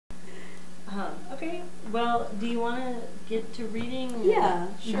Okay, well, do you want to get to reading? Yeah,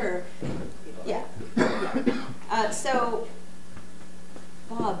 sure. Yeah. So,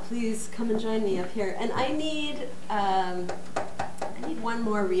 Bob, please come and join me up here. And I need one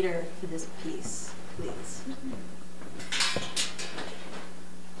more reader for this piece, please.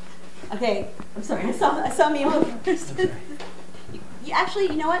 Okay, I'm sorry. I saw Mima first. Actually,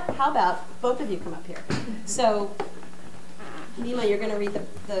 you know what? How about both of you come up here? So, Mima, you're going to read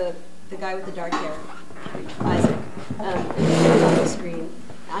the guy with the dark hair, Isaac. And it's on the screen.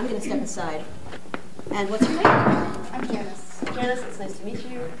 I'm going to step aside. And what's your name? I'm Janice. Janice, it's nice to meet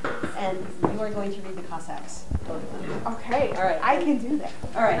you. And you are going to read the Cossacks, both of them. Okay, all right. I can do that.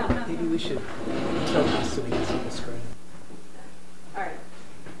 All right. Maybe we should tilt this so we can see the screen. All right.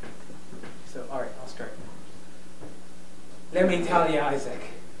 So, all right, I'll start. Let me tell you, Isaac,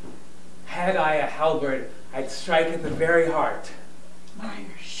 had I a halberd, I'd strike at the very heart.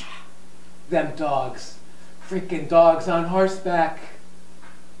 Marsha. Them dogs. Freaking dogs on horseback.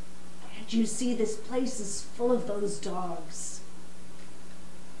 Can't you see this place is full of those dogs?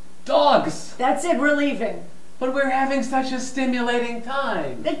 Dogs! That's it, we're leaving. But we're having such a stimulating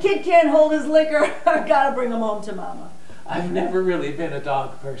time. The kid can't hold his liquor. I gotta bring him home to Mama. I've never really been a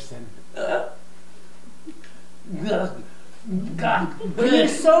dog person. When you're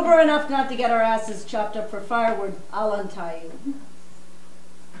sober enough not to get our asses chopped up for firewood, I'll untie you.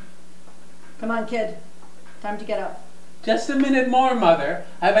 Come on, kid. Time to get up. Just a minute more, Mother.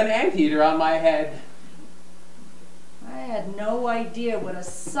 I've an anteater on my head. I had no idea what a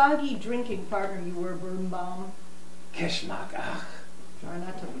soggy drinking partner you were, Birnbaum. Kishmak, ach. Try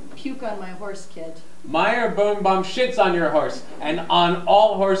not to puke on my horse, kid. Meyer Birnbaum shits on your horse, and on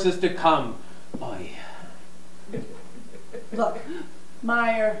all horses to come. Oy. Look,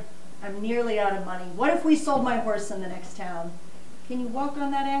 Meyer, I'm nearly out of money. What if we sold my horse in the next town? Can you walk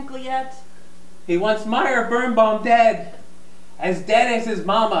on that ankle yet? He wants Meyer Birnbaum dead. As dead as his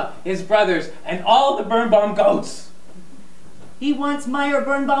mama, his brothers, and all the Birnbaum goats. He wants Meyer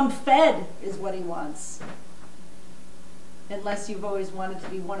Birnbaum fed, is what he wants. Unless you've always wanted to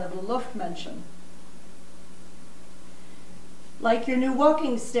be one of the Luftmenschen. Like your new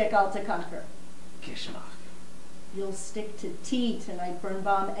walking stick, Alte Conquer. Kishmak. You'll stick to tea tonight,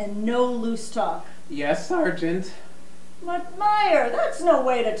 Birnbaum, and no loose talk. Yes, Sergeant. But Meyer, that's no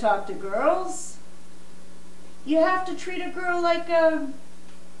way to talk to girls. You have to treat a girl like a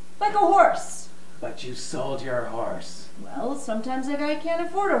horse. But you sold your horse. Well, sometimes a guy can't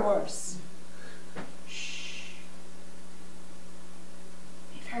afford a horse. Shh.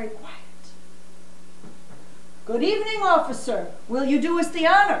 Be very quiet. Good evening, officer. Will you do us the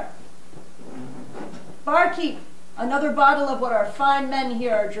honor? Barkeep, another bottle of what our fine men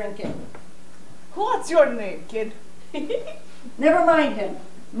here are drinking. What's your name, kid? Never mind him.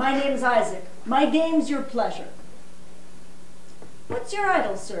 My name's Isaac. My game's your pleasure. What's your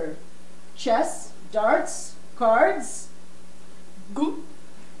idol, sir? Chess? Darts? Cards? Good.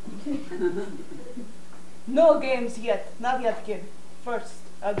 No games yet. Not yet, kid. First,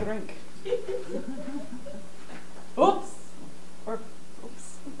 a drink. Oops. Or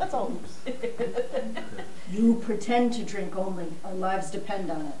oops. That's all oops. You pretend to drink only. Our lives depend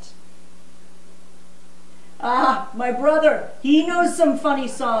on it. Ah, my brother. He knows some funny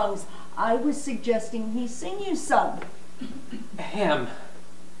songs. I was suggesting he sing you some. Ahem.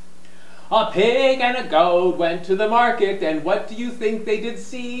 A pig and a goat went to the market, and what do you think they did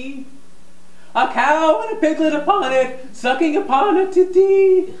see? A cow and a piglet upon it, sucking upon a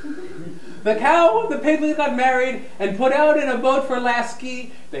titty. The cow and the piglet got married and put out in a boat for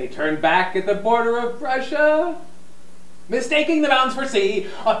Lasky. They turned back at the border of Russia. Mistaking the mountains for sea,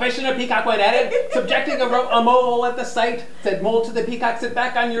 a fish and a peacock went at it, subjecting a mole at the sight, said mole to the peacock, sit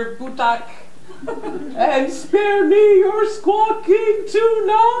back on your buttock, and spare me your squawking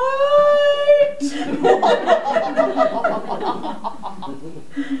tonight.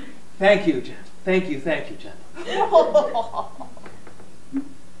 Thank you, Jen. Thank you, Jen.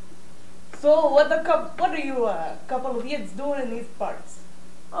 So, what are you, a couple of kids doing in these parts?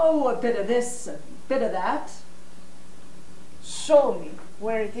 Oh, a bit of this, a bit of that. Show me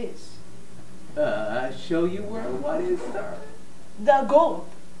where it is. Show you where what is, sir? The gold.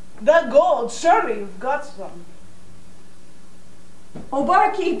 The gold. Surely you've got some. Oh,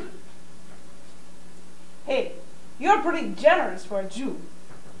 barkeep. Hey, you're pretty generous for a Jew.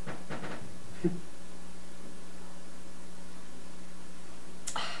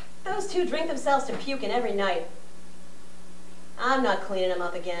 Those two drink themselves to puking every night. I'm not cleaning them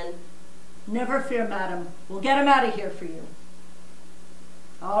up again. Never fear, madam. We'll get him out of here for you.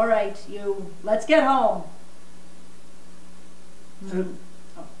 All right, you. Let's get home.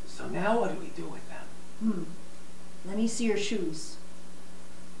 So now what do we do with them? Let me see your shoes.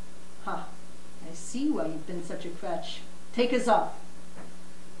 Ha, I see why you've been such a crutch. Take us off.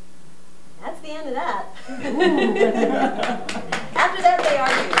 That's the end of that. After that, they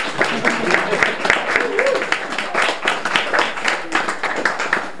argued.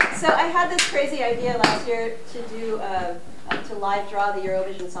 So I had this crazy idea last year to do to live draw the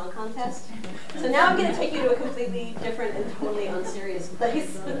Eurovision Song Contest. So now I'm going to take you to a completely different and totally unserious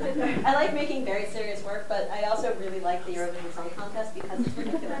place. I like making very serious work, but I also really like the Eurovision Song Contest because it's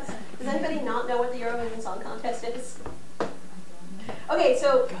ridiculous. Does anybody not know what the Eurovision Song Contest is? Okay,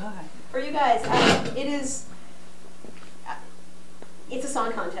 so for you guys, it's a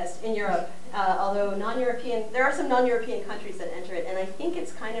song contest in Europe, although non-European, there are some non-European countries that enter it, and I think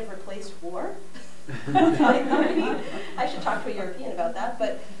it's kind of replaced war. I should talk to a European about that,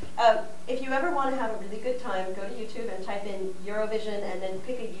 but if you ever want to have a really good time, go to YouTube and type in Eurovision and then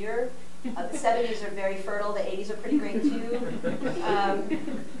pick a year. The 70s are very fertile, the 80s are pretty great too.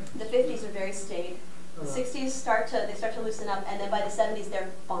 The 50s are very staid. The 60s start to loosen up, and then by the 70s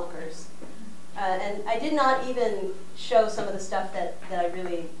they're bonkers. And I did not even show some of the stuff that I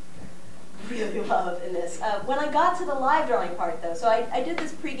really love in this. When I got to the live drawing part though, so I did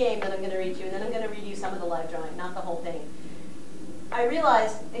this pre-game that I'm going to read you, and then I'm going to read you some of the live drawing, not the whole thing. I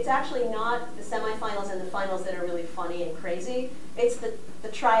realized it's actually not the semifinals and the finals that are really funny and crazy. It's the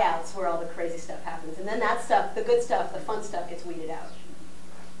tryouts where all the crazy stuff happens. And then that stuff, the good stuff, the fun stuff gets weeded out.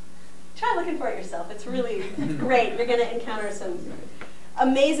 Try looking for it yourself. It's really great. You're going to encounter some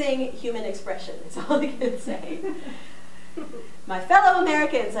amazing human expression. That's all I can say. My fellow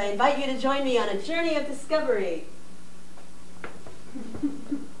Americans, I invite you to join me on a journey of discovery.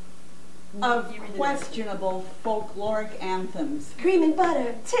 Of questionable folkloric anthems. Cream and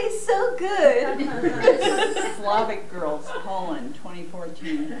butter tastes so good. Slavic Girls, Poland,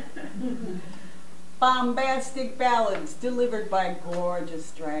 2014. Bombastic ballads delivered by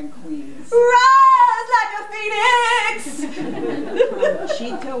gorgeous drag queens. Rise like a phoenix!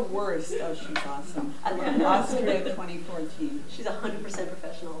 Conchita Wurst, oh she's awesome. I love her. Austria, 2014. She's 100%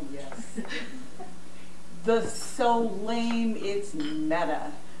 professional. Yes. The So Lame It's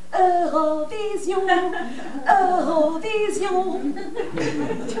Meta. Eurovision, Eurovision.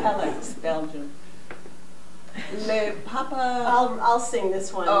 Telex, Belgium. Le Papa. I'll sing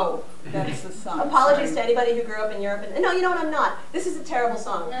this one. Oh, that's the song. Apologies Sorry. to anybody who grew up in Europe. No, you know what? I'm not. This is a terrible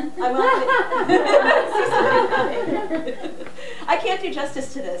song. I can't do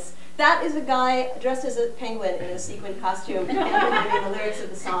justice to this. That is a guy dressed as a penguin in a sequin costume and the lyrics of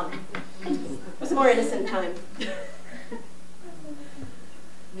the song. It was a more innocent time.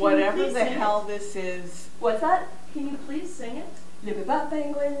 Whatever the hell this is. What's that? Can you please sing it? Lippa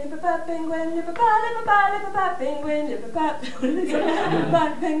penguin, lippa penguin, lippa penguin, lippa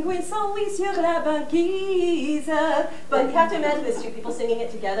penguin, sont oui sur la banquise. But you have to imagine this, two people singing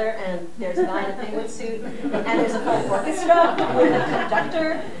it together, and there's a guy in a penguin suit, and there's a full orchestra with a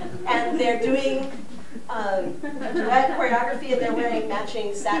conductor, and they're doing duet choreography, and they're wearing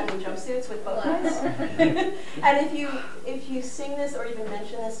matching satin jumpsuits with bow ties. And if you sing this or even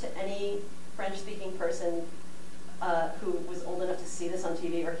mention this to any French-speaking person who was old enough to see this on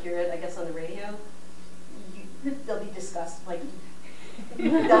TV or hear it, I guess, on the radio, they'll be disgusted. Like,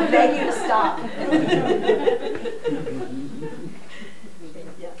 they'll beg you to stop.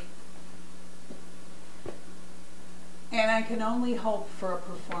 Yeah. And I can only hope for a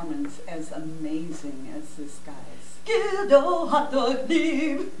performance as amazing as this guy's. Gildo hat euch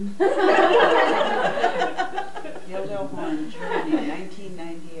lieb. Gildo Horn, Germany,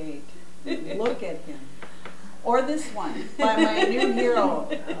 1998. Look at him. Or this one, by my new hero,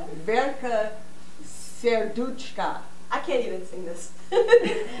 Verka Serduchka. I can't even sing this.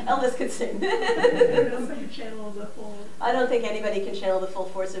 Elvis could sing. I don't think anybody can channel the full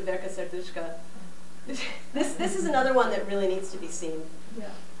force of Verka Serduchka. This is another one that really needs to be seen.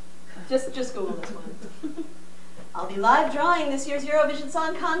 Yeah. Just Google this one. I'll be live drawing this year's Eurovision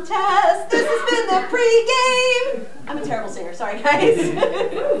Song Contest. This has been the pre-game. I'm a terrible singer. Sorry, guys.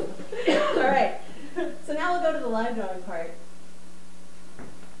 All right. So now we'll go to the live drawing part.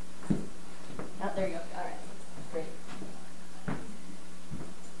 Oh, there you go. All right. Great.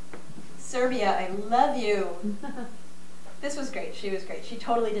 Serbia, I love you. This was great. She was great. She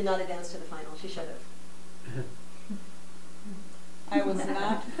totally did not advance to the final. She should have. I was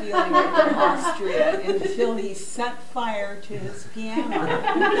not feeling it in Austria until he set fire to his piano.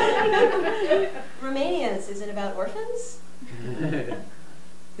 Romanians, is it about orphans?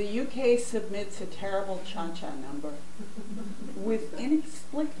 The UK submits a terrible cha-cha number with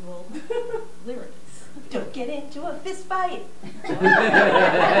inexplicable lyrics. Don't get into a fist fight.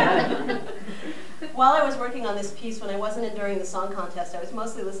 while I was working on this piece, when I wasn't enduring the song contest, I was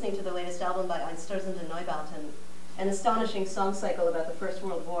mostly listening to the latest album by Einstürzende Neubauten, an astonishing song cycle about the First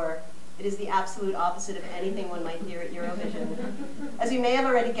World War. It is the absolute opposite of anything one might hear at Eurovision. As you may have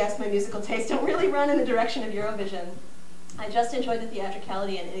already guessed, my musical tastes don't really run in the direction of Eurovision. I just enjoy the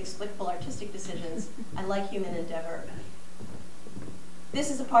theatricality and inexplicable artistic decisions. I like human endeavor.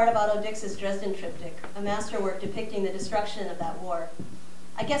 This is a part of Otto Dix's Dresden Triptych, a masterwork depicting the destruction of that war.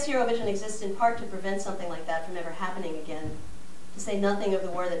 I guess Eurovision exists in part to prevent something like that from ever happening again, to say nothing of the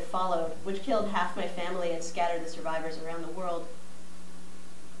war that followed, which killed half my family and scattered the survivors around the world.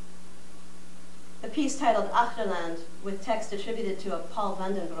 The piece titled Achterland, with text attributed to a Paul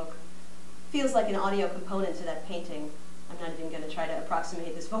Vandenbroek, feels like an audio component to that painting. I'm not even going to try to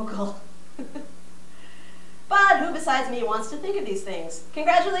approximate this vocal. But who besides me wants to think of these things?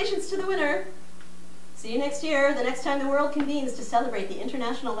 Congratulations to the winner! See you next year, the next time the world convenes to celebrate the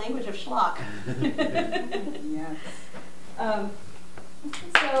international language of schlock. Yes.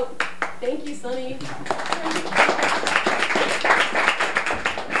 So, thank you, Sunny.